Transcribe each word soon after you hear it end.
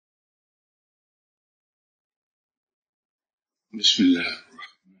بسم اللہ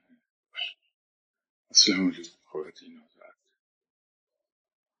السلام علیکم خواتین و حضرات۔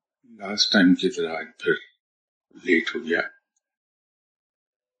 لاسٹ ٹائم کی طرح آج پھر لیٹ ہو گیا۔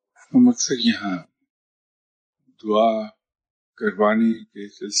 ہم اکثر یہاں دعا کروانے کے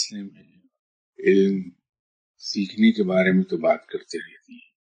سلسلے میں علم سیکھنے کے بارے میں تو بات کرتے رہتے ہیں،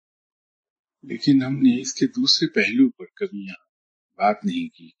 لیکن ہم نے اس کے دوسرے پہلو پر کبھی یہاں بات نہیں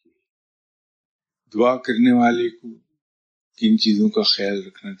کی کہ دعا کرنے والے کو کن چیزوں کا خیال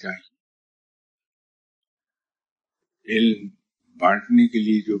رکھنا چاہیے، علم بانٹنے کے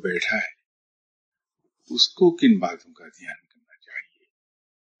لیے جو بیٹھا ہے اس کو کن باتوں کا دھیان کرنا چاہیے۔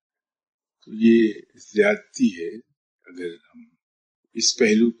 تو یہ زیادتی ہے اگر ہم اس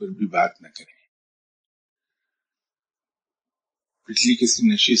پہلو پر بھی بات نہ کریں۔ پچھلی کسی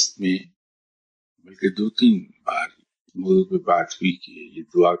نشست میں بلکہ 2-3 بار موضوع پہ بات ہوئی کہ یہ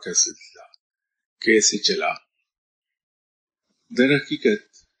دعا کا سلسلہ کیسے چلا۔ در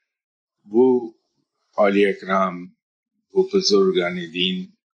حقیقت وہ اولیاء اکرام، وہ بزرگان دین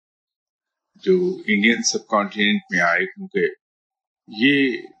جو انڈین سب کانٹیننٹ میں آئے، کیونکہ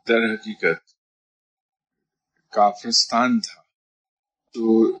یہ در حقیقت کافرستان تھا، تو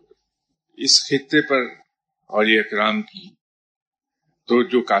اس خطے پر اولیاء اکرام کی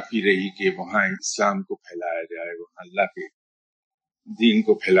توجہ کافی رہی کہ وہاں اسلام کو پھیلایا جائے، وہاں اللہ کے دین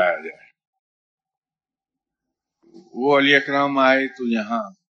کو پھیلایا جائے۔ وہ اولیاء اکرام آئے تو یہاں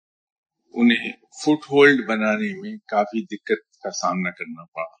انہیں فٹ ہولڈ بنانے میں کافی دقت کا سامنا کرنا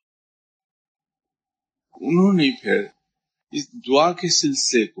پڑا۔ انہوں نے پھر اس دعا کے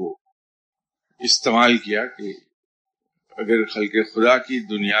سلسلے کو استعمال کیا کہ اگر خلق خدا کی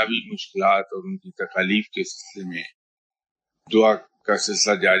دنیاوی مشکلات اور ان کی تکالیف کے سلسلے میں دعا کا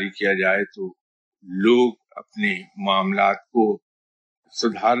سلسلہ جاری کیا جائے تو لوگ اپنے معاملات کو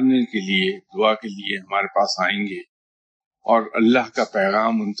سدھارنے کے لیے دعا کے لیے ہمارے پاس آئیں گے اور اللہ کا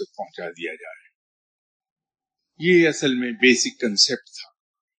پیغام ان تک پہنچا دیا جائے۔ یہ اصل میں بیسک کنسیپٹ تھا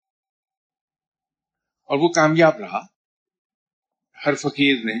اور وہ کامیاب رہا۔ ہر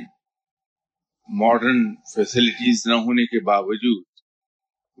فقیر نے ماڈرن فیسلٹیز نہ ہونے کے باوجود،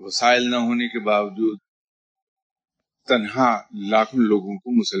 وسائل نہ ہونے کے باوجود تنہا لاکھوں لوگوں کو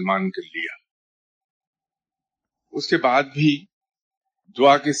مسلمان کر لیا۔ اس کے بعد بھی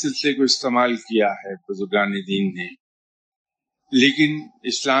دعا کے سلسلے کو استعمال کیا ہے بزرگان دین نے، لیکن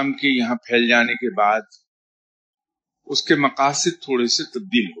اسلام کے یہاں پھیل جانے کے بعد اس کے مقاصد تھوڑے سے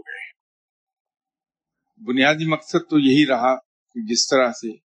تبدیل ہو گئے۔ بنیادی مقصد تو یہی رہا کہ جس طرح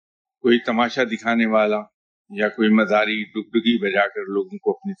سے کوئی تماشا دکھانے والا یا کوئی مزاری ڈگڈگی بجا کر لوگوں کو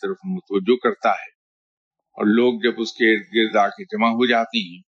اپنی طرف متوجہ کرتا ہے اور لوگ جب اس کے ارد گرد آ کے جمع ہو جاتے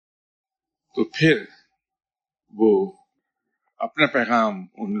ہیں تو پھر وہ اپنا پیغام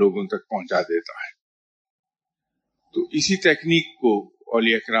ان لوگوں تک پہنچا دیتا ہے۔ تو اسی ٹیکنیک کو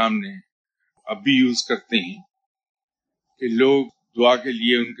اولیاء اکرام نے اب بھی یوز کرتے ہیں کہ لوگ دعا کے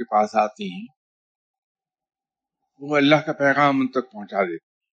لیے ان کے پاس آتے ہیں، وہ اللہ کا پیغام ان تک پہنچا دیتے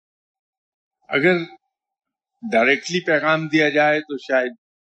ہیں۔ اگر ڈائریکٹلی پیغام دیا جائے تو شاید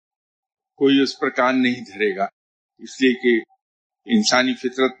کوئی اس پر کان نہیں دھرے گا، اس لیے کہ انسانی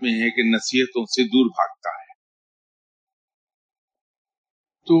فطرت میں ہے کہ نصیحتوں سے دور بھاگتا ہے۔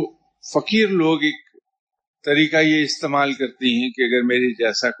 تو فقیر لوگ ایک طریقہ یہ استعمال کرتے ہیں کہ اگر میرے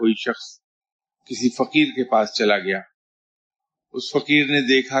جیسا کوئی شخص کسی فقیر کے پاس چلا گیا، اس فقیر نے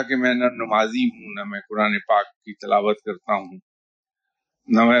دیکھا کہ میں نہ نمازی ہوں، نہ میں قرآن پاک کی تلاوت کرتا ہوں،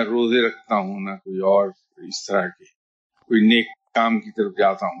 نہ میں روزے رکھتا ہوں، نہ کوئی اور اس طرح کے کوئی نیک کام کی طرف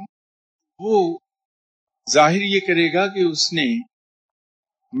جاتا ہوں، وہ ظاہر یہ کرے گا کہ اس نے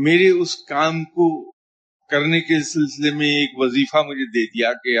میرے اس کام کو کرنے کے سلسلے میں ایک وظیفہ مجھے دے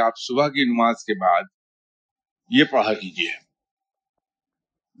دیا کہ آپ صبح کی نماز کے بعد یہ پڑھا کیجیے۔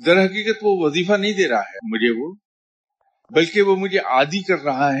 در حقیقت وہ وظیفہ نہیں دے رہا ہے مجھے، وہ بلکہ وہ مجھے عادی کر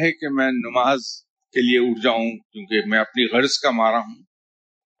رہا ہے کہ میں نماز کے لیے اٹھ جاؤں، کیونکہ میں اپنی غرض کا مارا ہوں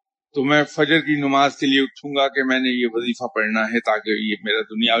تو میں فجر کی نماز کے لیے اٹھوں گا کہ میں نے یہ وظیفہ پڑھنا ہے تاکہ یہ میرا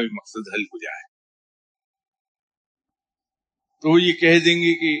دنیاوی مقصد حل ہو جائے۔ تو یہ کہہ دیں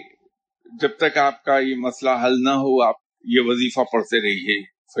گے کہ جب تک آپ کا یہ مسئلہ حل نہ ہو آپ یہ وظیفہ پڑھتے رہیے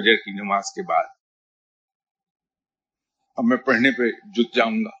فجر کی نماز کے بعد۔ اب میں پڑھنے پہ جت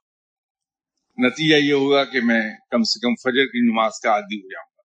جاؤں گا، نتیجہ یہ ہوگا کہ میں کم سے کم فجر کی نماز کا عادی ہو جاؤں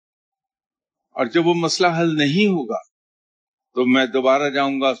گا، اور جب وہ مسئلہ حل نہیں ہوگا تو میں دوبارہ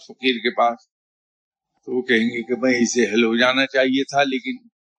جاؤں گا اس فقیر کے پاس، تو وہ کہیں گے کہ بھائی اسے حل ہو جانا چاہیے تھا، لیکن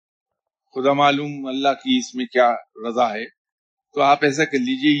خدا معلوم اللہ کی اس میں کیا رضا ہے، تو آپ ایسا کر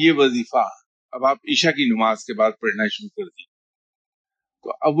لیجئے یہ وظیفہ اب آپ عشاء کی نماز کے بعد پڑھنا شروع کر دیجیے۔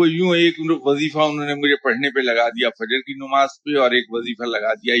 تو اب وہ یوں ایک وظیفہ انہوں نے مجھے پڑھنے پہ لگا دیا فجر کی نماز پہ، اور ایک وظیفہ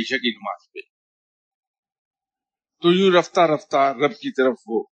لگا دیا عشاء کی نماز پہ. تو یوں رفتہ رفتہ رب کی طرف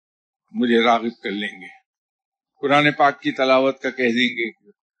وہ مجھے راغب کر لیں گے. قرآن پاک کی تلاوت کا کہہ دیں گے کہ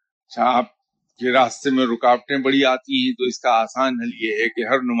اچھا آپ کے راستے میں رکاوٹیں بڑی آتی ہیں تو اس کا آسان حل یہ ہے کہ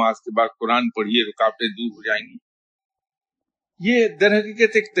ہر نماز کے بعد قرآن پڑھیے، رکاوٹیں دور ہو جائیں گی. یہ در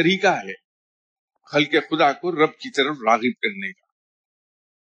حقیقت ایک طریقہ ہے خلق خدا کو رب کی طرف راغب کرنے کا.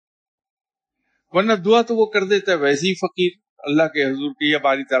 ورنہ دعا تو وہ کر دیتا ہے ویسے ہی فقیر اللہ کے حضور کی، یا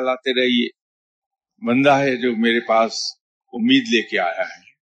باری تعالیٰ تیرا یہ بندہ ہے جو میرے پاس امید لے کے آیا ہے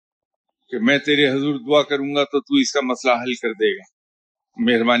کہ میں تیرے حضور دعا کروں گا تو اس کا مسئلہ حل کر دے گا،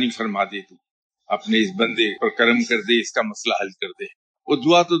 مہربانی فرما دے، تو اپنے اس بندے پر کرم کر دے، اس کا مسئلہ حل کر دے. وہ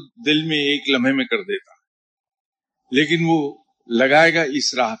دعا تو دل میں ایک لمحے میں کر دیتا، لیکن وہ لگائے گا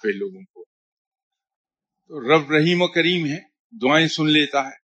اس راہ پہ لوگوں کو. تو رب رحیم و کریم ہے، دعائیں سن لیتا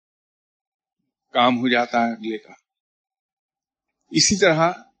ہے، کام ہو جاتا ہے اگلے کا. اسی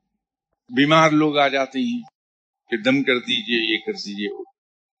طرح بیمار لوگ آ جاتے ہیں کہ دم کر دیجئے، یہ کر دیجئے.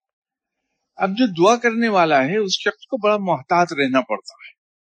 اب جو دعا کرنے والا ہے اس شخص کو بڑا محتاط رہنا پڑتا ہے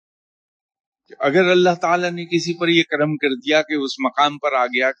کہ اگر اللہ تعالیٰ نے کسی پر یہ کرم کر دیا کہ اس مقام پر آ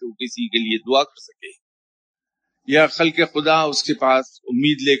گیا کہ وہ کسی کے لیے دعا کر سکے، یا خلق خدا اس کے پاس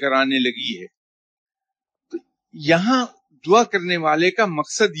امید لے کر آنے لگی ہے، تو یہاں دعا کرنے والے کا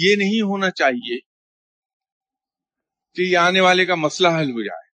مقصد یہ نہیں ہونا چاہیے کہ یہ آنے والے کا مسئلہ حل ہو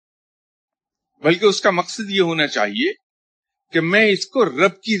جائے، بلکہ اس کا مقصد یہ ہونا چاہیے کہ میں اس کو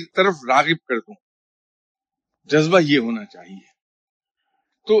رب کی طرف راغب کر دوں. جذبہ یہ ہونا چاہیے.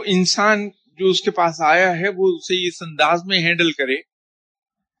 تو انسان جو اس کے پاس آیا ہے وہ اسے اس انداز میں ہینڈل کرے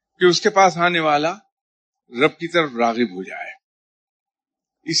کہ اس کے پاس آنے والا رب کی طرف راغب ہو جائے.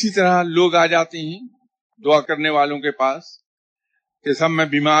 اسی طرح لوگ آ جاتے ہیں دعا کرنے والوں کے پاس کہ صاحب میں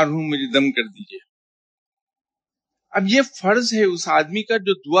بیمار ہوں، مجھے دم کر دیجئے. اب یہ فرض ہے اس آدمی کا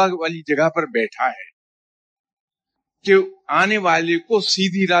جو دعا والی جگہ پر بیٹھا ہے کہ آنے والے کو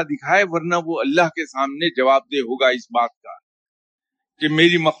سیدھی راہ دکھائے، ورنہ وہ اللہ کے سامنے جواب دہ ہوگا اس بات کا کہ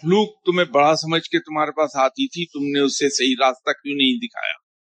میری مخلوق تمہیں بڑا سمجھ کے تمہارے پاس آتی تھی، تم نے اسے صحیح راستہ کیوں نہیں دکھایا.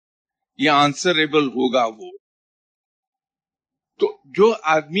 یہ آنسریبل ہوگا وہ. تو جو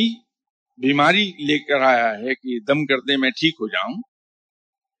آدمی بیماری لے کر آیا ہے کہ دم کر دے میں ٹھیک ہو جاؤں،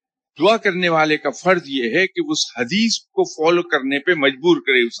 دعا کرنے والے کا فرض یہ ہے کہ اس حدیث کو فالو کرنے پہ مجبور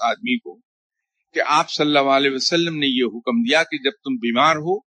کرے اس آدمی کو کہ آپ صلی اللہ علیہ وسلم نے یہ حکم دیا کہ جب تم بیمار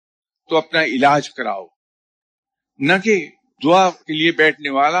ہو تو اپنا علاج کراؤ، نہ کہ دعا کے لیے بیٹھنے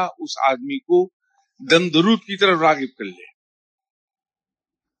والا اس آدمی کو دم درود کی طرف راغب کر لے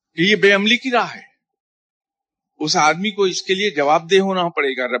کہ یہ بے عملی کی راہ ہے. اس آدمی کو اس کے لیے جواب دہ ہونا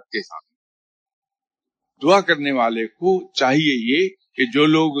پڑے گا رب کے سامنے. دعا کرنے والے کو چاہیے یہ کہ جو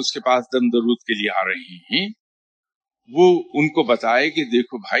لوگ اس کے پاس دم درود کے لیے آ رہے ہیں وہ ان کو بتائے کہ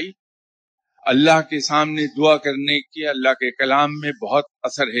دیکھو بھائی، اللہ کے سامنے دعا کرنے کے اللہ کے کلام میں بہت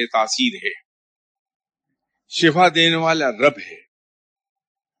اثر ہے، تاثیر ہے، شفا دینے والا رب ہے،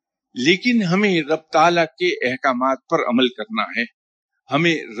 لیکن ہمیں رب تعالیٰ کے احکامات پر عمل کرنا ہے.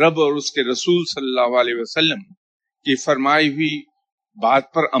 ہمیں رب اور اس کے رسول صلی اللہ علیہ وسلم کی فرمائی ہوئی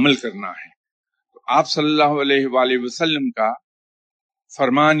بات پر عمل کرنا ہے. تو آپ صلی اللہ علیہ وآلہ وسلم کا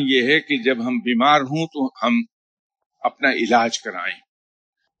فرمان یہ ہے کہ جب ہم بیمار ہوں تو ہم اپنا علاج کرائیں.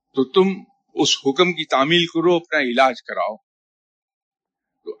 تو تم اس حکم کی تعمیل کرو، اپنا علاج کراؤ.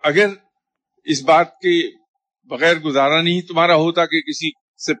 تو اگر اس بات کے بغیر گزارا نہیں تمہارا ہوتا کہ کسی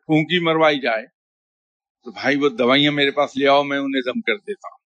سے پھونکی مروائی جائے تو بھائی وہ دوائیاں میرے پاس لے آؤ، میں انہیں دم کر دیتا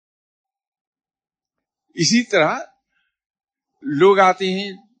ہوں. اسی طرح لوگ آتے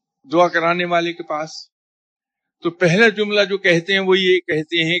ہیں دعا کرانے والے کے پاس تو پہلا جملہ جو کہتے ہیں وہ یہ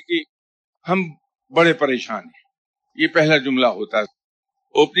کہتے ہیں کہ ہم بڑے پریشان ہیں. یہ پہلا جملہ ہوتا ہے،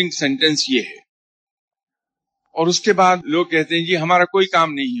 اوپننگ سینٹنس یہ ہے. اور اس کے بعد لوگ کہتے ہیں جی ہمارا کوئی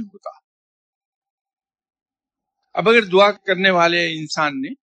کام نہیں ہوتا. اب اگر دعا کرنے والے انسان نے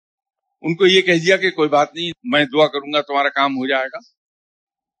ان کو یہ کہہ دیا کہ کوئی بات نہیں، میں دعا کروں گا تمہارا کام ہو جائے گا،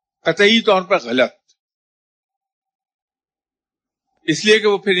 قطعی طور پر غلط. اس لیے کہ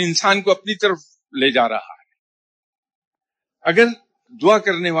وہ پھر انسان کو اپنی طرف لے جا رہا ہے. اگر دعا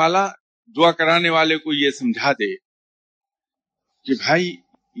کرنے والا دعا کرانے والے کو یہ سمجھا دے کہ بھائی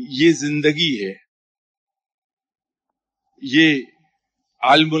یہ زندگی ہے، یہ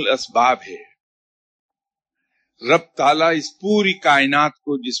عالم الاسباب ہے، رب تعالیٰ اس پوری کائنات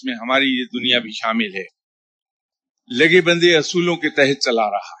کو جس میں ہماری یہ دنیا بھی شامل ہے لگے بندے اصولوں کے تحت چلا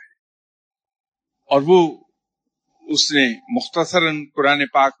رہا ہے، اور وہ اس نے مختصراً قرآن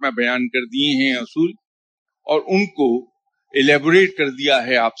پاک میں بیان کر دیے ہیں اصول، اور ان کو ایلیبوریٹ کر دیا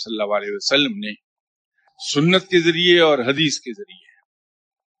ہے آپ صلی اللہ علیہ وسلم نے سنت کے ذریعے اور حدیث کے ذریعے.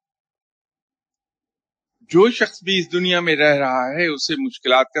 جو شخص بھی اس دنیا میں رہ رہا ہے اسے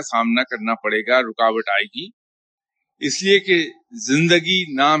مشکلات کا سامنا کرنا پڑے گا، رکاوٹ آئے گی، اس لیے کہ زندگی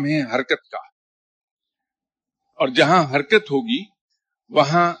نام ہے حرکت کا، اور جہاں حرکت ہوگی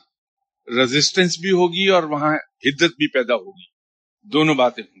وہاں ریزسٹنس بھی ہوگی اور وہاں حدت بھی پیدا ہوگی، دونوں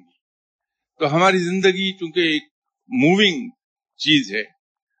باتیں ہوں گی. تو ہماری زندگی چونکہ ایک موونگ چیز ہے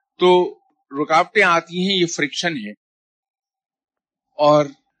تو رکاوٹیں آتی ہیں، یہ فرکشن ہے، اور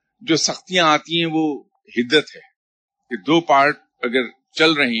جو سختیاں آتی ہیں وہ حدت ہے کہ دو پارٹ اگر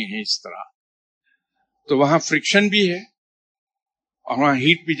چل رہے ہیں اس طرح تو وہاں فرکشن بھی ہے اور وہاں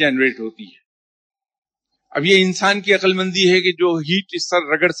ہیٹ بھی جنریٹ ہوتی ہے. اب یہ انسان کی عقل مندی ہے کہ جو ہیٹ اس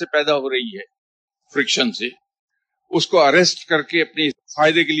طرح رگڑ سے پیدا ہو رہی ہے فرکشن سے، اس کو اریسٹ کر کے اپنے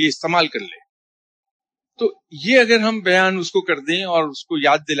فائدے کے لیے استعمال کر لے. تو یہ اگر ہم بیان اس کو کر دیں اور اس کو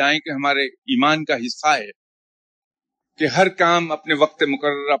یاد دلائیں کہ ہمارے ایمان کا حصہ ہے کہ ہر کام اپنے وقت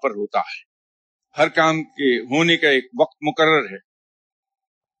مقررہ پر ہوتا ہے، ہر کام کے ہونے کا ایک وقت مقرر ہے،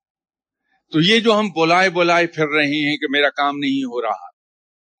 تو یہ جو ہم بلائے پھر رہے ہیں کہ میرا کام نہیں ہو رہا،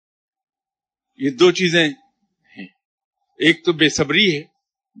 یہ دو چیزیں ہیں. ایک تو بے صبری ہے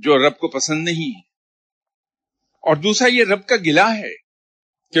جو رب کو پسند نہیں ہے، اور دوسرا یہ رب کا گلہ ہے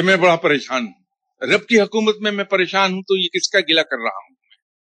کہ میں بڑا پریشان ہوں، رب کی حکومت میں پریشان ہوں، تو یہ کس کا گلہ کر رہا ہوں؟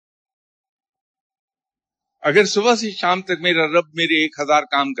 اگر صبح سے شام تک میرا رب میرے 1000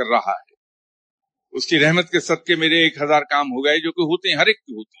 کام کر رہا ہے، اس کی رحمت کے صدقے میرے 1000 کام ہو گئے جو کہ ہوتے ہیں، ہر ایک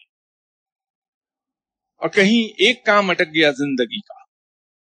کے ہوتے ہیں، اور کہیں ایک کام اٹک گیا زندگی کا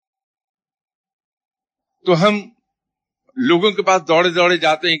تو ہم لوگوں کے پاس دوڑے دوڑے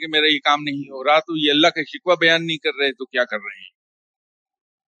جاتے ہیں کہ میرا یہ کام نہیں ہو رہا، تو یہ اللہ کا شکوہ بیان نہیں کر رہے تو کیا کر رہے ہیں؟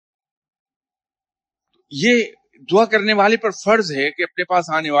 یہ دعا کرنے والے پر فرض ہے کہ اپنے پاس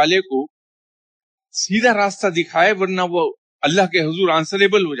آنے والے کو سیدھا راستہ دکھائے، ورنہ وہ اللہ کے حضور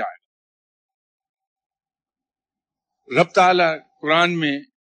آنسریبل ہو جائے. رب تعالی قرآن میں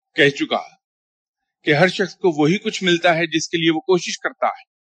کہہ چکا کہ ہر شخص کو وہی کچھ ملتا ہے جس کے لیے وہ کوشش کرتا ہے.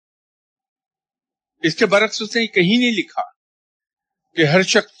 اس کے برعکس اس نے کہیں نہیں لکھا کہ ہر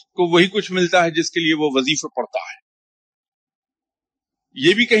شخص کو وہی کچھ ملتا ہے جس کے لیے وہ وظیفہ پڑھتا ہے.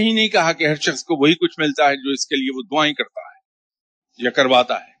 یہ بھی کہیں نہیں کہا کہ ہر شخص کو وہی کچھ ملتا ہے جو اس کے لیے وہ دعائیں کرتا ہے یا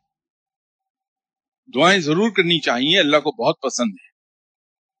کرواتا ہے. دعائیں ضرور کرنی چاہیے، اللہ کو بہت پسند ہے.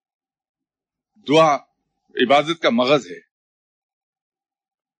 دعا عبادت کا مغز ہے،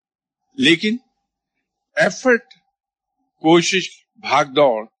 لیکن ایفرٹ، کوشش، بھاگ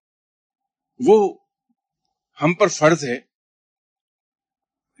دوڑ وہ ہم پر فرض ہے.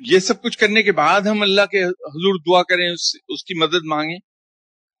 یہ سب کچھ کرنے کے بعد ہم اللہ کے حضور دعا کریں، اس کی مدد مانگیں،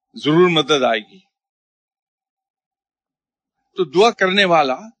 ضرور مدد آئے گی. تو دعا کرنے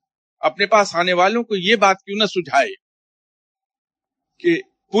والا اپنے پاس آنے والوں کو یہ بات کیوں نہ سجھائے کہ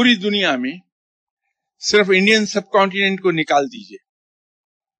پوری دنیا میں صرف انڈین سب کانٹیننٹ کو نکال دیجئے،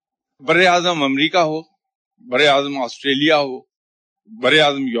 بر اعظم امریکہ ہو، بر اعظم آسٹریلیا ہو، بر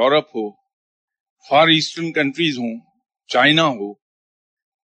اعظم یورپ ہو، فار ایسٹرن کنٹریز ہوں، چائنا ہو،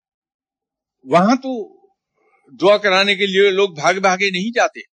 وہاں تو دعا کرانے کے لیے لوگ بھاگے نہیں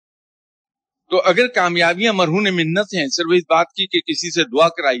جاتے. تو اگر کامیابیاں مرہون منت ہیں صرف اس بات کی کہ کسی سے دعا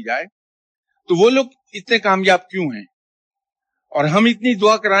کرائی جائے، تو وہ لوگ اتنے کامیاب کیوں ہیں اور ہم اتنی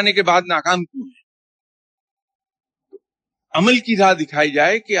دعا کرانے کے بعد ناکام کیوں ہیں؟ عمل کی راہ دکھائی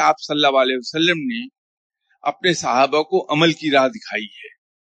جائے کہ آپ صلی اللہ علیہ وسلم نے اپنے صحابہ کو عمل کی راہ دکھائی ہے.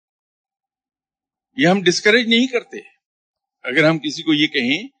 یہ ہم ڈسکریج نہیں کرتے. اگر ہم کسی کو یہ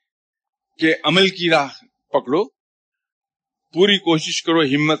کہیں کہ عمل کی راہ پکڑو، پوری کوشش کرو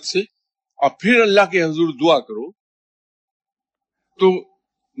ہمت سے، اور پھر اللہ کے حضور دعا کرو، تو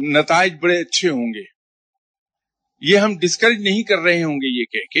نتائج بڑے اچھے ہوں گے. یہ ہم ڈسکریج نہیں کر رہے ہوں گے یہ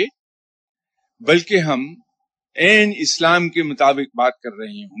کہہ کے، بلکہ ہم عین اسلام کے مطابق بات کر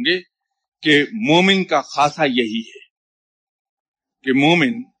رہے ہوں گے کہ مومن کا خاصہ یہی ہے کہ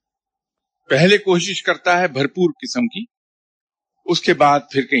مومن پہلے کوشش کرتا ہے بھرپور قسم کی، اس کے بعد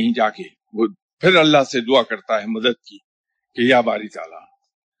پھر کہیں جا کے وہ پھر اللہ سے دعا کرتا ہے مدد کی کہ یا باری تعالیٰ.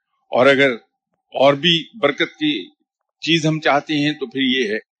 اور اگر اور بھی برکت کی چیز ہم چاہتے ہیں تو پھر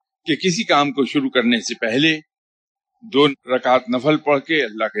یہ ہے کہ کسی کام کو شروع کرنے سے پہلے 2 رکعت نفل پڑھ کے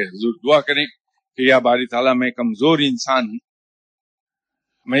اللہ کے حضور دعا کریں کہ یا باری تعالیٰ میں کمزور انسان ہوں،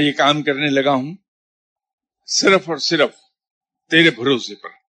 میں یہ کام کرنے لگا ہوں صرف اور صرف تیرے بھروسے پر،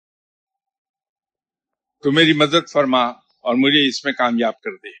 تو میری مدد فرما اور مجھے اس میں کامیاب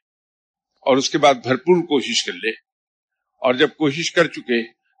کر دے. اور اس کے بعد بھرپور کوشش کر لے، اور جب کوشش کر چکے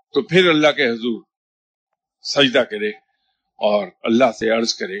تو پھر اللہ کے حضور سجدہ کرے اور اللہ سے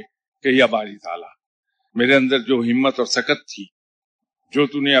عرض کرے کہ یا باری تعالیٰ، میرے اندر جو ہمت اور سکت تھی، جو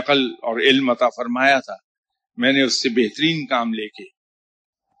تو نے عقل اور علم عطا فرمایا تھا، میں نے اس سے بہترین کام لے کے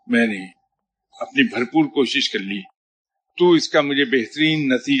میں نے اپنی بھرپور کوشش کر لی، تو اس کا مجھے بہترین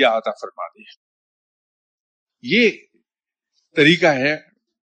نتیجہ عطا فرما دے۔ یہ طریقہ ہے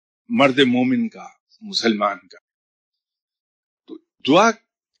مرد مومن کا، مسلمان کا۔ تو دعا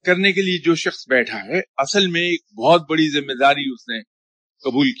کرنے کے لیے جو شخص بیٹھا ہے، اصل میں ایک بہت بڑی ذمہ داری اس نے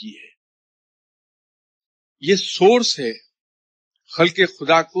قبول کی ہے۔ یہ سورس ہے خلق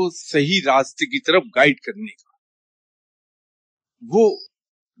خدا کو صحیح راستے کی طرف گائیڈ کرنے کا۔ وہ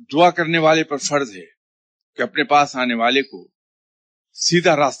دعا کرنے والے پر فرض ہے کہ اپنے پاس آنے والے کو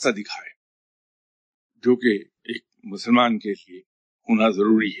سیدھا راستہ دکھائے، جو کہ ایک مسلمان کے لیے ہونا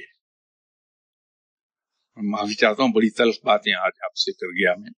ضروری ہے۔ معافی چاہتا ہوں، بڑی تلخ باتیں آج آپ سے کر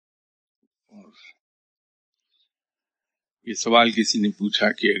گیا میں۔ اور یہ سوال کسی نے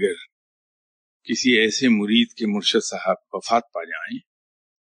پوچھا کہ اگر کسی ایسے مرید کے مرشد صاحب وفات پا جائیں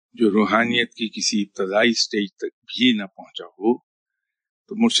جو روحانیت کی کسی ابتدائی سٹیج تک بھی نہ پہنچا ہو،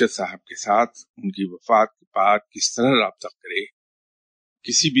 تو مرشد صاحب کے ساتھ ان کی وفات کے بعد کس طرح رابطہ کرے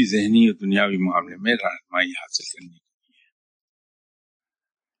کسی بھی ذہنی اور دنیاوی معاملے میں رہنمائی حاصل کرنے کے لیے۔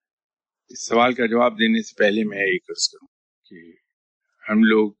 اس سوال کا جواب دینے سے پہلے میں ایک عرض کروں کہ ہم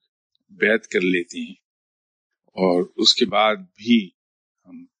لوگ بیعت کر لیتے ہیں اور اس کے بعد بھی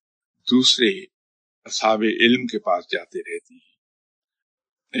ہم دوسرے اصحاب علم کے پاس جاتے رہتے ہیں،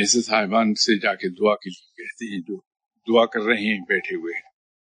 ایسے صاحبان سے جا کے دعا کے لیے کہتے ہیں جو دعا کر رہے ہیں بیٹھے ہوئے ہیں۔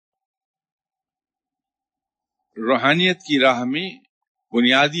 روحانیت کی راہ میں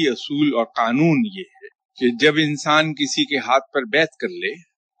بنیادی اصول اور قانون یہ ہے کہ جب انسان کسی کے ہاتھ پر بیعت کر لے،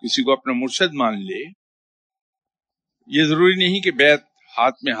 کسی کو اپنا مرشد مان لے، یہ ضروری نہیں کہ بیعت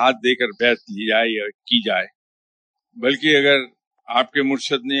ہاتھ میں ہاتھ دے کر بیعت لی جائے یا کی جائے، بلکہ اگر آپ کے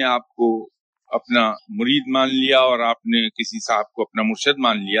مرشد نے آپ کو اپنا مرید مان لیا اور آپ نے کسی صاحب کو اپنا مرشد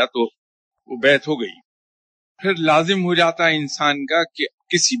مان لیا تو وہ بیعت ہو گئی۔ پھر لازم ہو جاتا ہے انسان کا کہ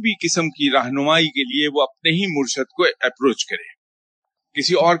کسی بھی قسم کی رہنمائی کے لیے وہ اپنے ہی مرشد کو اپروچ کرے،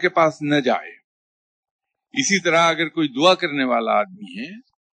 کسی اور کے پاس نہ جائے۔ اسی طرح اگر کوئی دعا کرنے والا آدمی ہے،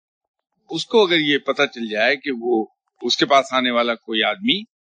 اس کو اگر یہ پتہ چل جائے کہ وہ اس کے پاس آنے والا کوئی آدمی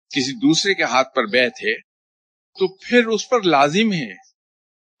کسی دوسرے کے ہاتھ پر بیعت ہے، تو پھر اس پر لازم ہے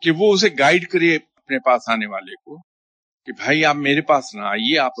کہ وہ اسے گائیڈ کرے اپنے پاس آنے والے کو کہ بھائی آپ میرے پاس نہ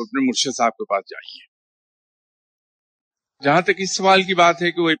آئیے، آپ اپنے مرشد صاحب کے پاس جائیے۔ جہاں تک اس سوال کی بات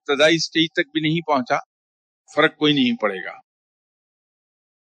ہے کہ وہ ابتدائی سٹیج تک بھی نہیں پہنچا، فرق کوئی نہیں پڑے گا۔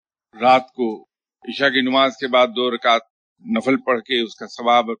 رات کو عشاء کی نماز کے بعد 2 رکعت نفل پڑھ کے اس کا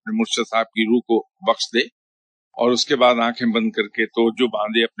ثواب اپنے مرشد صاحب کی روح کو بخش دے، اور اس کے بعد آنکھیں بند کر کے توجہ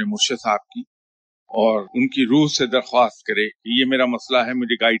باندھے اپنے مرشد صاحب کی اور ان کی روح سے درخواست کرے کہ یہ میرا مسئلہ ہے،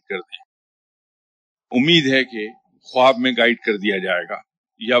 مجھے گائیڈ کر دیں۔ امید ہے کہ خواب میں گائیڈ کر دیا جائے گا،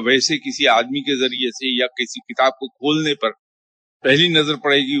 یا ویسے کسی آدمی کے ذریعے سے یا کسی کتاب کو کھولنے پر پہلی نظر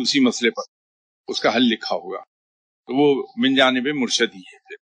پڑے گی اسی مسئلے پر، اس کا حل لکھا ہوگا، تو وہ من جانب مرشد ہی ہے،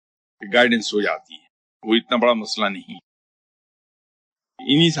 پھر گائیڈنس ہو جاتی ہے، وہ اتنا بڑا مسئلہ نہیں۔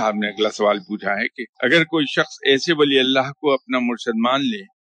 انہی صاحب نے اگلا سوال پوچھا ہے کہ اگر کوئی شخص ایسے ولی اللہ کو اپنا مرشد مان لے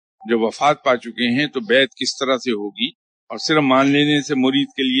جو وفات پا چکے ہیں تو بیعت کس طرح سے ہوگی، اور صرف مان لینے سے مرید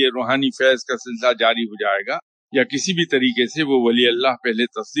کے لیے روحانی فیض کا سلسلہ جاری ہو جائے گا، یا کسی بھی طریقے سے وہ ولی اللہ پہلے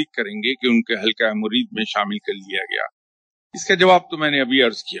تصدیق کریں گے کہ ان کے حلقہ مرید میں شامل کر لیا گیا؟ اس کا جواب تو میں نے ابھی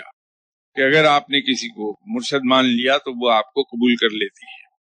عرض کیا کہ اگر آپ نے کسی کو مرشد مان لیا تو وہ آپ کو قبول کر لیتی ہے۔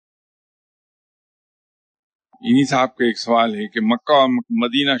 انہی صاحب کا ایک سوال ہے کہ مکہ اور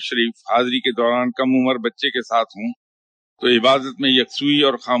مدینہ شریف حاضری کے دوران کم عمر بچے کے ساتھ ہوں تو عبادت میں یکسوئی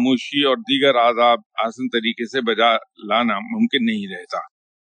اور خاموشی اور دیگر آداب آسان طریقے سے بجا لانا ممکن نہیں رہتا،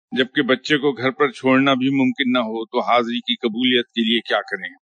 جبکہ بچے کو گھر پر چھوڑنا بھی ممکن نہ ہو، تو حاضری کی قبولیت کے لیے کیا کریں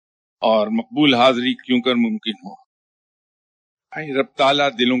اور مقبول حاضری کیوں کر ممکن ہو؟ بھائی رب تعالیٰ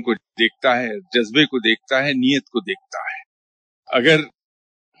دلوں کو دیکھتا ہے، جذبے کو دیکھتا ہے، نیت کو دیکھتا ہے۔ اگر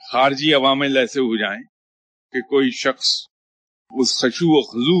خارجی عوامل ایسے ہو جائیں کہ کوئی شخص اس خشوع و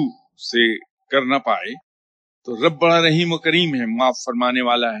خضوع سے کر نہ پائے، تو رب بڑا رحیم و کریم ہے، معاف فرمانے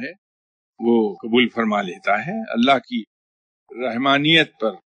والا ہے، وہ قبول فرما لیتا ہے۔ اللہ کی رحمانیت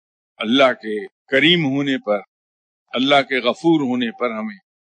پر، اللہ کے کریم ہونے پر، اللہ کے غفور ہونے پر ہمیں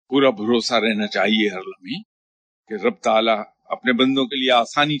پورا بھروسہ رہنا چاہیے ہر لمحے کہ رب تعالیٰ اپنے بندوں کے لیے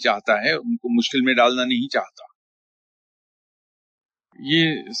آسانی چاہتا ہے، ان کو مشکل میں ڈالنا نہیں چاہتا۔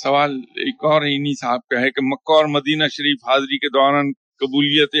 یہ سوال ایک اور انہی صاحب کا ہے کہ مکہ اور مدینہ شریف حاضری کے دوران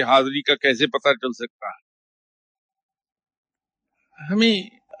قبولیت حاضری کا کیسے پتہ چل سکتا ہے؟ ہمیں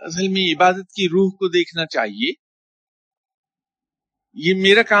اصل میں عبادت کی روح کو دیکھنا چاہیے یہ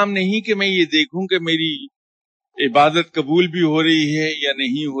میرا کام نہیں کہ میں یہ دیکھوں کہ میری عبادت قبول بھی ہو رہی ہے یا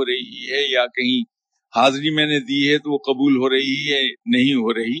نہیں ہو رہی ہے، یا کہیں حاضری میں نے دی ہے تو وہ قبول ہو رہی ہے نہیں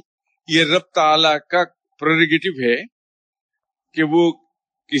ہو رہی. یہ رب تعالی کا پریروگیٹو ہے کہ وہ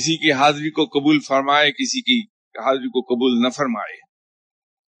کسی کی حاضری کو قبول فرمائے، کسی کی حاضری کو قبول نہ فرمائے.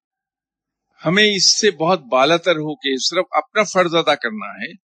 ہمیں اس سے بہت بالاتر ہو کے صرف اپنا فرض ادا کرنا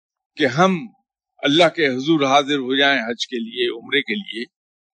ہے کہ ہم اللہ کے حضور حاضر ہو جائیں حج کے لیے، عمرے کے لیے،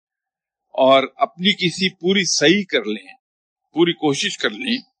 اور اپنی کسی پوری صحیح کر لیں، پوری کوشش کر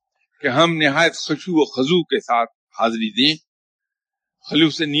لیں کہ ہم نہایت خشوع و خضوع کے ساتھ حاضری دیں،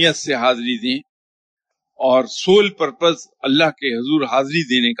 خلوص نیت سے حاضری دیں، اور سول پرپز اللہ کے حضور حاضری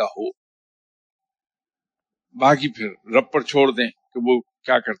دینے کا ہو. باقی پھر رب پر چھوڑ دیں کہ وہ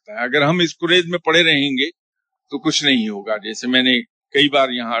کیا کرتا ہے. اگر ہم اس قریز میں پڑے رہیں گے تو کچھ نہیں ہوگا. جیسے میں نے کئی بار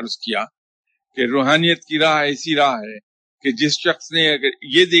یہاں عرض کیا کہ روحانیت کی راہ ایسی راہ ہے کہ جس شخص نے اگر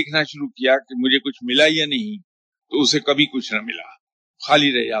یہ دیکھنا شروع کیا کہ مجھے کچھ ملا یا نہیں تو اسے کبھی کچھ نہ ملا،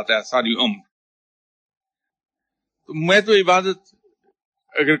 خالی رہ جاتا ہے ساری عمر. تو میں تو عبادت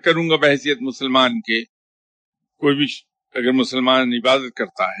اگر کروں گا بحیثیت مسلمان کے، کوئی بھی اگر مسلمان عبادت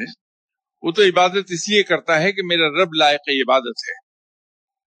کرتا ہے وہ تو عبادت اس لیے کرتا ہے کہ میرا رب لائق عبادت ہے،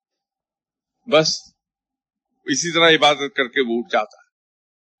 بس اسی طرح عبادت کر کے وہ اٹھ جاتا ہے.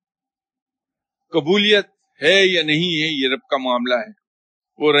 قبولیت ہے یا نہیں ہے یہ رب کا معاملہ ہے.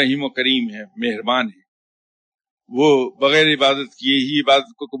 وہ رحیم و کریم ہے، مہربان ہے، وہ بغیر عبادت کیے ہی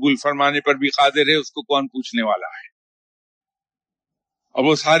عبادت کو قبول فرمانے پر بھی قادر ہے، اس کو کون پوچھنے والا ہے. اب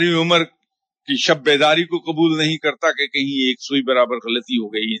وہ ساری عمر کی شب بیداری کو قبول نہیں کرتا کہ کہیں ایک سوئی برابر غلطی ہو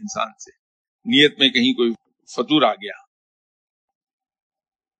گئی انسان سے، نیت میں کہیں کوئی فطور آ گیا.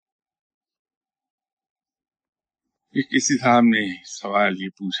 کسی صاحب نے سوال یہ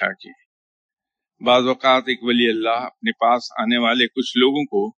پوچھا کہ بعض اوقات ایک ولی اللہ اپنے پاس آنے والے کچھ لوگوں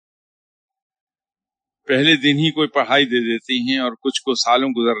کو پہلے دن ہی کوئی پڑھائی دے دیتے ہیں اور کچھ کو سالوں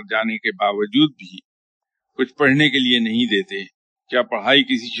گزر جانے کے باوجود بھی کچھ پڑھنے کے لیے نہیں دیتے. کیا پڑھائی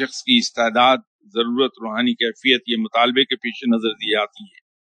کسی شخص کی استعداد، ضرورت، روحانی کیفیت یا مطالبے کے پیش نظر دی جاتی ہے؟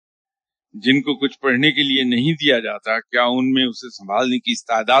 جن کو کچھ پڑھنے کے لیے نہیں دیا جاتا، کیا ان میں اسے سنبھالنے کی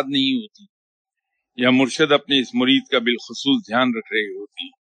استعداد نہیں ہوتی، یا مرشد اپنے اس مرید کا بالخصوص دھیان رکھ رہے ہوتی؟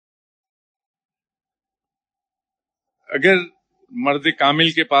 اگر مرد کامل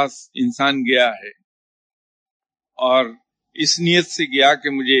کے پاس انسان گیا ہے اور اس نیت سے گیا کہ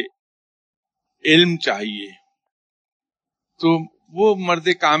مجھے علم چاہیے، تو وہ مرد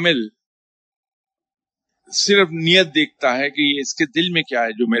کامل صرف نیت دیکھتا ہے کہ اس کے دل میں کیا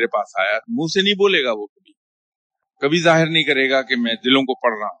ہے جو میرے پاس آیا. منہ سے نہیں بولے گا، وہ کبھی ظاہر نہیں کرے گا کہ میں دلوں کو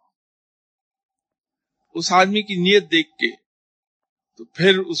پڑھ رہا ہوں. اس آدمی کی نیت دیکھ کے تو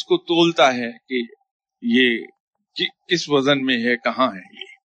پھر اس کو تولتا ہے کہ یہ کس وزن میں ہے، کہاں ہے. یہ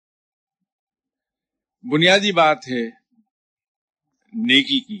بنیادی بات ہے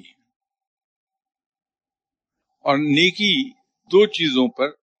نیکی کی، اور نیکی دو چیزوں پر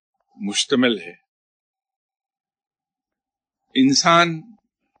مشتمل ہے. انسان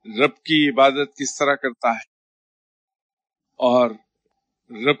رب کی عبادت کس طرح کرتا ہے اور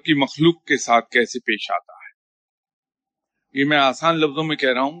رب کی مخلوق کے ساتھ کیسے پیش آتا ہے. یہ میں آسان لفظوں میں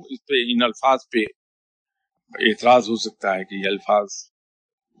کہہ رہا ہوں، اس پہ ان الفاظ پہ اعتراض ہو سکتا ہے کہ یہ الفاظ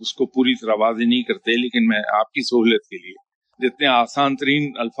اس کو پوری طرح واضح نہیں کرتے، لیکن میں آپ کی سہولت کے لیے جتنے آسان ترین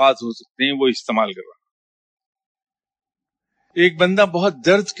الفاظ ہو سکتے ہیں وہ استعمال کر رہا ہوں. ایک بندہ بہت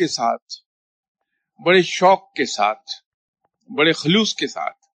درد کے ساتھ، بڑے شوق کے ساتھ، بڑے خلوص کے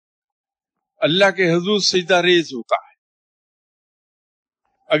ساتھ اللہ کے حضور سجدہ ریز ہوتا ہے.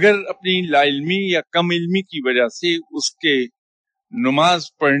 اگر اپنی لا علمی یا کم علمی کی وجہ سے اس کے نماز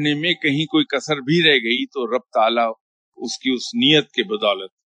پڑھنے میں کہیں کوئی کسر بھی رہ گئی تو رب تعالیٰ اس کی اس نیت کے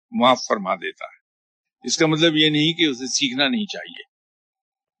بدولت معاف فرما دیتا ہے. اس کا مطلب یہ نہیں کہ اسے سیکھنا نہیں چاہیے.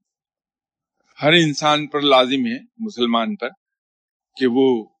 ہر انسان پر لازم ہے، مسلمان پر، کہ وہ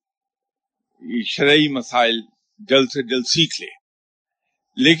شرعی مسائل جلد سے جلد سیکھ لے.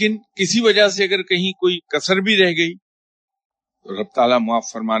 لیکن کسی وجہ سے اگر کہیں کوئی کسر بھی رہ گئی تو رب تعالیٰ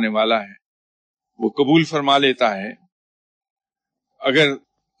معاف فرمانے والا ہے، وہ قبول فرما لیتا ہے. اگر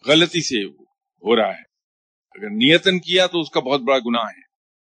غلطی سے ہو رہا ہے، اگر نیتن کیا تو اس کا بہت بڑا گناہ ہے،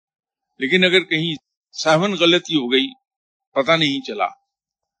 لیکن اگر کہیں سہون غلطی ہو گئی، پتہ نہیں چلا،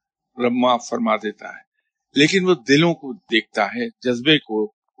 رب معاف فرما دیتا ہے. لیکن وہ دلوں کو دیکھتا ہے، جذبے کو،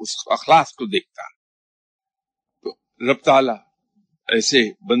 اس اخلاص کو دیکھتا ہے. تو رب تعالیٰ ایسے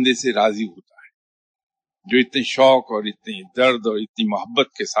بندے سے راضی ہوتا ہے جو اتنے شوق اور اتنے درد اور اتنی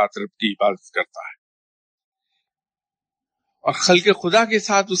محبت کے ساتھ رب کی عبادت کرتا ہے. اور خلق خدا کے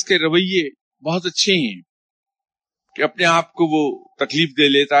ساتھ اس کے رویے بہت اچھے ہیں کہ اپنے آپ کو وہ تکلیف دے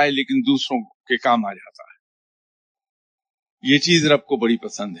لیتا ہے لیکن دوسروں کے کام آ جاتا ہے. یہ چیز رب کو بڑی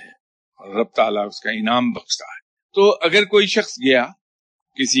پسند ہے اور رب تعالیٰ اس کا انعام بخشتا ہے. تو اگر کوئی شخص گیا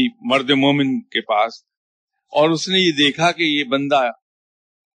کسی مرد مومن کے پاس اور اس نے یہ دیکھا کہ یہ بندہ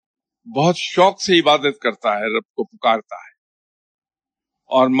بہت شوق سے عبادت کرتا ہے، رب کو پکارتا ہے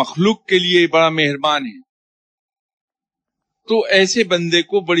اور مخلوق کے لیے بڑا مہربان ہے، تو ایسے بندے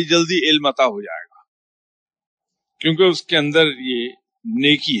کو بڑی جلدی علم عطا ہو جائے گا، کیونکہ اس کے اندر یہ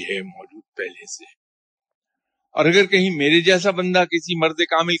نیکی ہے موجود پہلے سے. اور اگر کہیں میرے جیسا بندہ کسی مرد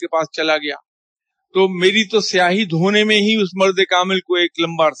کامل کے پاس چلا گیا تو میری تو سیاہی دھونے میں ہی اس مرد کامل کو ایک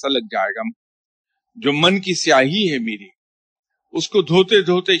لمبا عرصہ لگ جائے گا. جو من کی سیاہی ہے میری، اس کو دھوتے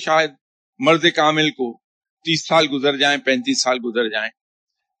دھوتے شاید مرد کامل کو 30 سال گزر جائیں، 35 سال گزر جائیں،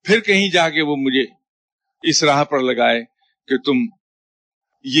 پھر کہیں جا کے وہ مجھے اس راہ پر لگائے کہ تم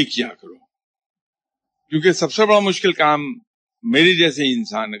یہ کیا کرو. کیونکہ سب سے بڑا مشکل کام میرے جیسے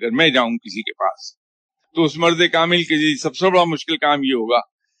انسان اگر میں جاؤں کسی کے پاس تو اس مرد کامل کے لیے سب سے بڑا مشکل کام یہ ہوگا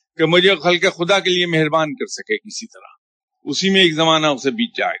کہ مجھے خلق خدا کے لیے مہربان کر سکے کسی طرح. اسی میں ایک زمانہ اسے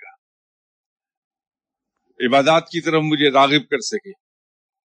بیت جائے گا، عبادات کی طرف مجھے راغب کر سکے.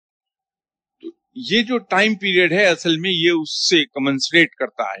 تو یہ جو ٹائم پیریڈ ہے اصل میں یہ اس سے کمنسریٹ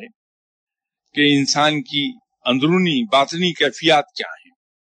کرتا ہے کہ انسان کی اندرونی باطنی کیفیات کیا ہیں.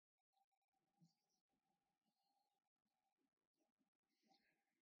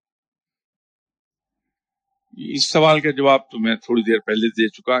 اس سوال کا جواب تو میں تھوڑی دیر پہلے دے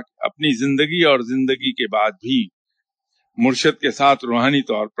چکا. اپنی زندگی اور زندگی کے بعد بھی مرشد کے ساتھ روحانی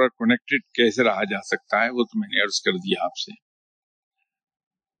طور پر کنیکٹڈ کیسے رہا جا سکتا ہے وہ تو میں نے عرض کر دیا آپ سے.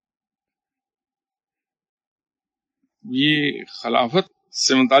 یہ خلافت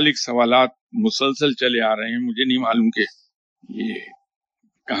سے متعلق سوالات مسلسل چلے آ رہے ہیں، مجھے نہیں معلوم کہ یہ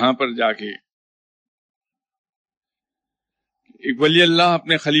کہاں پر جا کے ایک ولی اللہ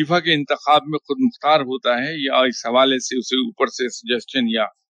اپنے خلیفہ کے انتخاب میں خود مختار ہوتا ہے یا اس حوالے سے اسے اوپر سے سجیسشن یا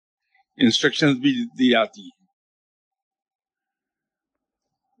انسٹرکشنز بھی دی جاتی ہیں.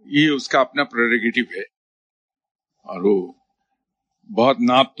 یہ اس کا اپنا پریروگیٹو ہے اور وہ بہت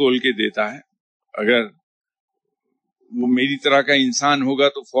ناپ تول کے دیتا ہے. اگر وہ میری طرح کا انسان ہوگا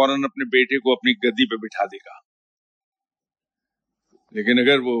تو فوراً اپنے بیٹے کو اپنی گدی پہ بٹھا دے گا، لیکن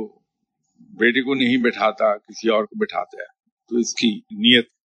اگر وہ بیٹے کو نہیں بٹھاتا کسی اور کو بٹھاتا ہے تو اس کی نیت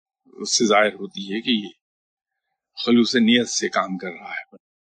اس سے ظاہر ہوتی ہے کہ یہ خلوص نیت سے کام کر رہا ہے.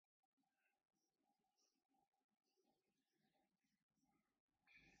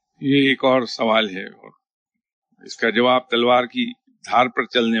 یہ ایک اور سوال ہے اور اس کا جواب تلوار کی دھار پر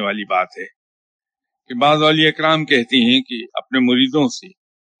چلنے والی بات ہے کہ بعض اولیاء اکرام کہتے ہیں کہ اپنے مریدوں سے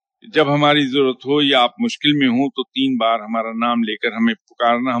جب ہماری ضرورت ہو یا آپ مشکل میں ہوں تو 3 بار ہمارا نام لے کر ہمیں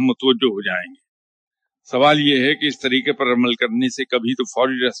پکارنا، ہم متوجہ ہو جائیں گے. سوال یہ ہے کہ اس طریقے پر عمل کرنے سے کبھی تو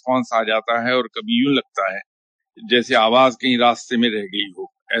فوری ریسپانس آ جاتا ہے اور کبھی یوں لگتا ہے جیسے آواز کہیں راستے میں رہ گئی ہو،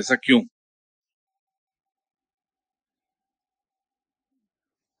 ایسا کیوں؟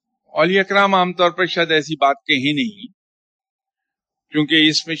 اولیاء اکرام عام طور پر شاید ایسی بات کہیں نہیں کیونکہ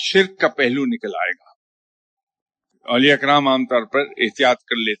اس میں شرک کا پہلو نکل آئے گا. اولیاء اکرام عام طور پر احتیاط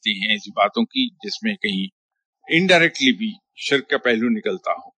کر لیتے ہیں ایسی باتوں کی جس میں کہیں انڈائریکٹلی بھی شرک کا پہلو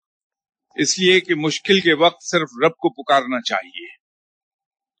نکلتا ہو، اس لیے کہ مشکل کے وقت صرف رب کو پکارنا چاہیے،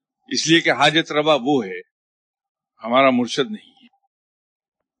 اس لیے کہ حاجت روا وہ ہے، ہمارا مرشد نہیں ہے.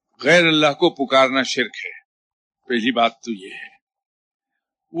 غیر اللہ کو پکارنا شرک ہے. پہلی بات تو یہ ہے.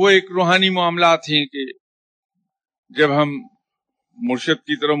 وہ ایک روحانی معاملات ہیں کہ جب ہم مرشد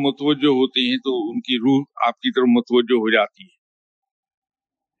کی طرف متوجہ ہوتے ہیں تو ان کی روح آپ کی طرف متوجہ ہو جاتی ہے.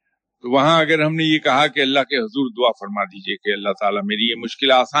 تو وہاں اگر ہم نے یہ کہا کہ اللہ کے حضور دعا فرما دیجئے کہ اللہ تعالیٰ میری یہ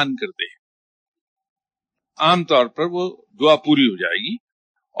مشکل آسان کر دے، عام طور پر وہ دعا پوری ہو جائے گی.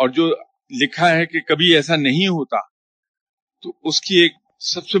 اور جو لکھا ہے کہ کبھی ایسا نہیں ہوتا تو اس کی ایک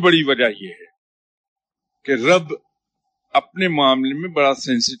سب سے بڑی وجہ یہ ہے کہ رب اپنے معاملے میں بڑا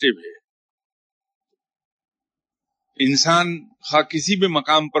سینسیٹیو ہے. انسان خواہ کسی بھی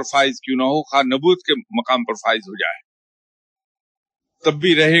مقام پر فائز کیوں نہ ہو، خواہ نبوت کے مقام پر فائز ہو جائے، تب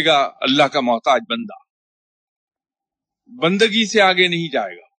بھی رہے گا اللہ کا محتاج بندہ، بندگی سے آگے نہیں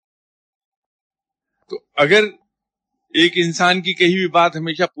جائے گا. تو اگر ایک انسان کی کہی ہوئی بات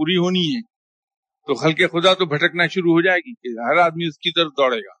ہمیشہ پوری ہونی ہے تو خلق خدا تو بھٹکنا شروع ہو جائے گی کہ ہر آدمی اس کی طرف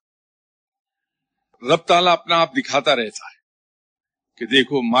دوڑے گا. رب تعالیٰ اپنا آپ دکھاتا رہتا ہے کہ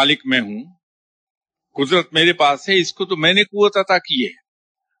دیکھو مالک میں ہوں، قدرت میرے پاس ہے، اس کو تو میں نے قوت عطا کی ہے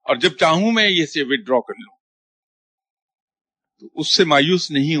اور جب چاہوں میں یہ سے وڈرا کر لوں. تو اس سے مایوس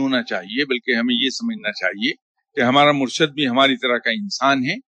نہیں ہونا چاہیے، بلکہ ہمیں یہ سمجھنا چاہیے کہ ہمارا مرشد بھی ہماری طرح کا انسان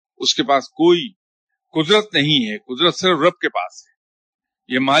ہے، اس کے پاس کوئی قدرت نہیں ہے، قدرت صرف رب کے پاس ہے.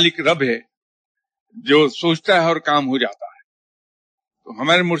 یہ مالک رب ہے جو سوچتا ہے اور کام ہو جاتا ہے. تو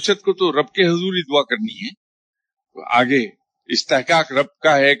ہمارے مرشد کو تو رب کے حضور ہی دعا کرنی ہے. تو آگے استحقاق رب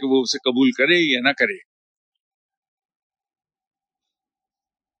کا ہے کہ وہ اسے قبول کرے یا نہ کرے.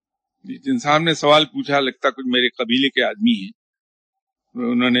 جن صاحب نے سوال پوچھا، لگتا کچھ میرے قبیلے کے آدمی ہیں،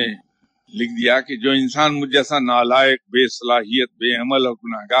 انہوں نے لکھ دیا کہ جو انسان مجھ جیسا نالائق، بے صلاحیت، بے عمل اور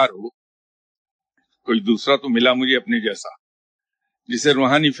گناہگار ہو، کوئی دوسرا تو ملا مجھے اپنے جیسا، جسے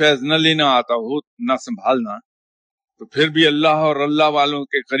روحانی فیض نہ لینا آتا ہو، نہ سنبھالنا، تو پھر بھی اللہ اور اللہ والوں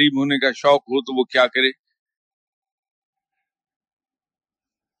کے قریب ہونے کا شوق ہو تو وہ کیا کرے.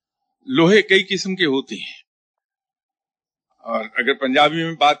 لوہے کئی قسم کے ہوتے ہیں، اور اگر پنجابی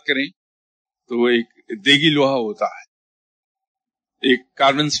میں بات کریں تو وہ ایک دیگی لوہا ہوتا ہے، ایک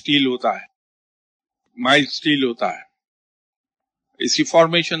کاربن سٹیل ہوتا ہے، مائل سٹیل ہوتا ہے. اس کی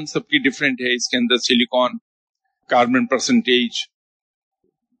فارمیشن سب کی ڈفرینٹ ہے. اس کے اندر سلیکون، کاربن پرسنٹیج،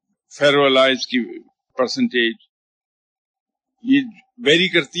 فیرولائز کی پرسنٹیج یہ ویری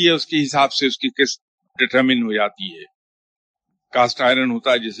کرتی ہے، اس کے حساب سے اس کی قسط ڈٹرمن ہو جاتی ہے. کاسٹ آئرن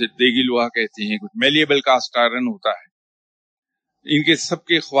ہوتا ہے جسے دیگی لوہا کہتے ہیں، کچھ میلیبل کاسٹ آئرن ہوتا ہے. ان کے سب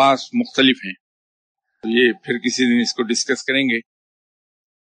کے خواص مختلف ہیں. یہ پھر کسی دن اس کو ڈسکس کریں گے.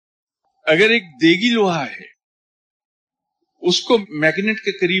 اگر ایک دیگی لوہا ہے اس کو میگنیٹ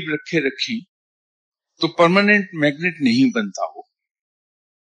کے قریب رکھیں تو پرماننٹ میگنیٹ نہیں بنتا وہ.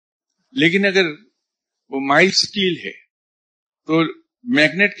 لیکن اگر وہ مائل سٹیل ہے تو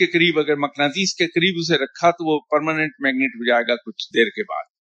میگنیٹ کے قریب، اگر مقناطیس کے قریب اسے رکھا تو وہ پرماننٹ میگنیٹ ہو جائے گا کچھ دیر کے بعد.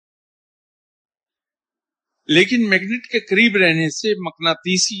 لیکن میگنیٹ کے قریب رہنے سے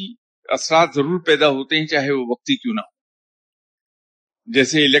مقناطیسی اثرات ضرور پیدا ہوتے ہیں، چاہے وہ وقتی کیوں نہ ہو.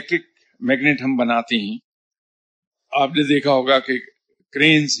 جیسے الیکٹرک میگنیٹ ہم بناتے ہیں، آپ نے دیکھا ہوگا کہ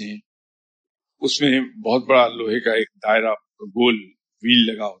کرینز ہیں، اس میں بہت بڑا لوہے کا ایک دائرہ گول ویل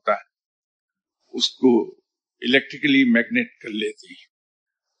لگا ہوتا ہے، اس کو الیکٹریکلی میگنیٹ کر لیتے ہیں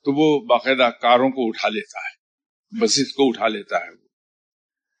تو وہ باقاعدہ کاروں کو اٹھا لیتا ہے، بسز کو اٹھا لیتا ہے. وہ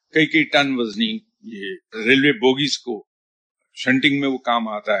کئی ٹن وزنی یہ ریلوے بوگیز کو شنٹنگ میں وہ کام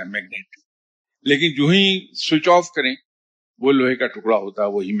آتا ہے میگنیٹ. لیکن جو ہی سوئچ آف کریں وہ لوہے کا ٹکڑا ہوتا ہے،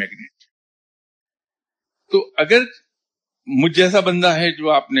 وہی میگنیٹ. تو اگر مجھ جیسا بندہ ہے جو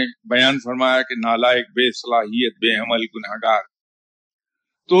آپ نے بیان فرمایا کہ نالائق، بے صلاحیت، بے عمل، گناہگار،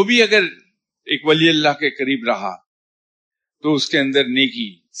 تو بھی اگر ایک ولی اللہ کے قریب رہا تو اس کے اندر نیکی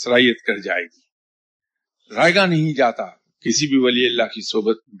صلاحیت کر جائے گی. رائے گاہ نہیں جاتا کسی بھی ولی اللہ کی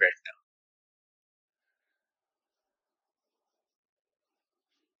صحبت میں بیٹھنا.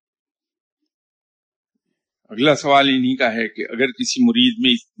 اگلا سوال انہی کا ہے کہ اگر کسی مرید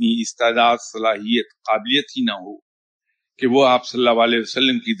میں اتنی استعداد، صلاحیت، قابلیت ہی نہ ہو کہ وہ آپ صلی اللہ علیہ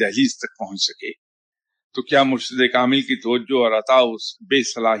وسلم کی دہلیز تک پہنچ سکے، تو کیا مرشد کامل کی توجہ اور عطا اس بے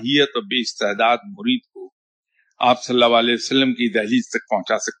صلاحیت اور بے استعداد مرید کو آپ صلی اللہ علیہ وسلم کی دہلیز تک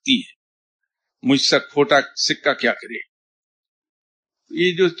پہنچا سکتی ہے؟ مجھ سے کھوٹا سکہ کیا کرے؟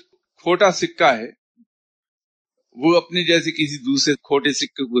 یہ جو کھوٹا سکہ ہے وہ اپنے جیسے کسی دوسرے کھوٹے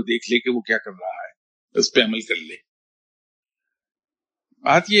سکے کو دیکھ لے کہ وہ کیا کر رہا ہے، اس پہ عمل کر لے.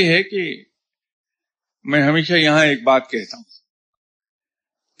 بات یہ ہے کہ میں ہمیشہ یہاں ایک بات کہتا ہوں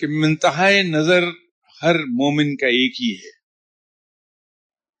کہ منتہائے نظر ہر مومن کا ایک ہی ہے،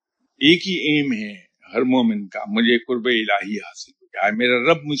 ایک ہی ایم ہے ہر مومن کا، مجھے قرب الہی حاصل ہو جائے، میرا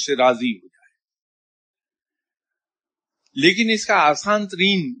رب مجھ سے راضی ہو جائے. لیکن اس کا آسان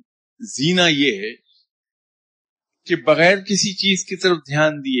ترین زینہ یہ ہے کہ بغیر کسی چیز کی طرف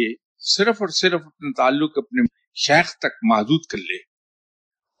دھیان دیے صرف اور صرف اپنا تعلق اپنے شیخ تک محدود کر لے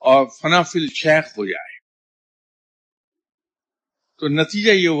اور فنا فی الشیخ ہو جائے. تو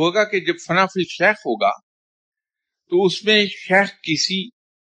نتیجہ یہ ہوگا کہ جب فنا فی الشیخ ہوگا تو اس میں شیخ کسی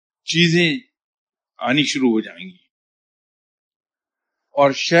چیزیں آنی شروع ہو جائیں گی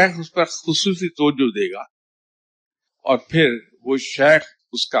اور شیخ اس پر خصوصی توجہ دے گا، اور پھر وہ شیخ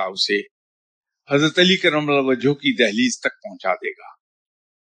اسے حضرت علی کرم اللہ وجہہ کی دہلیز تک پہنچا دے گا.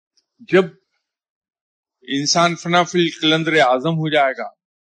 جب انسان فنا فی القلندر اعظم ہو جائے گا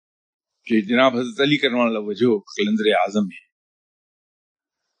کہ جناب حضرت علی کرم اللہ وجہہ قلندر اعظم ہے،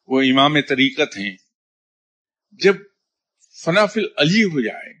 وہ امام طریقت ہیں، جب فنا فی العلی ہو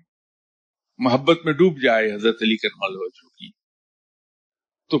جائے، محبت میں ڈوب جائے حضرت علی کرم اللہ وجہہ کی،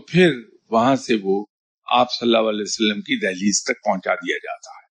 تو پھر وہاں سے وہ آپ صلی اللہ علیہ وسلم کی دہلیز تک پہنچا دیا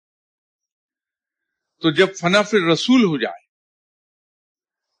جاتا ہے. تو جب فنا فی الرسول ہو جائے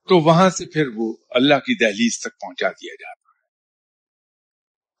تو وہاں سے پھر وہ اللہ کی دہلیز تک پہنچا دیا جاتا ہے.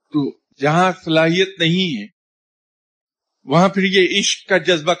 تو جہاں صلاحیت نہیں ہے وہاں پھر یہ عشق کا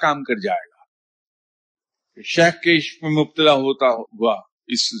جذبہ کام کر جائے گا. شیخ کے عشق میں مبتلا ہوتا ہوا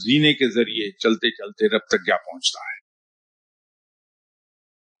اس زینے کے ذریعے چلتے چلتے رب تک جا پہنچتا ہے.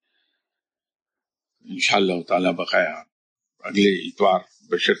 انشاءاللہ تعالی بقایا اگلے اتوار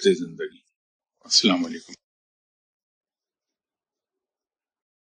بشرط زندگی. السلام علیکم.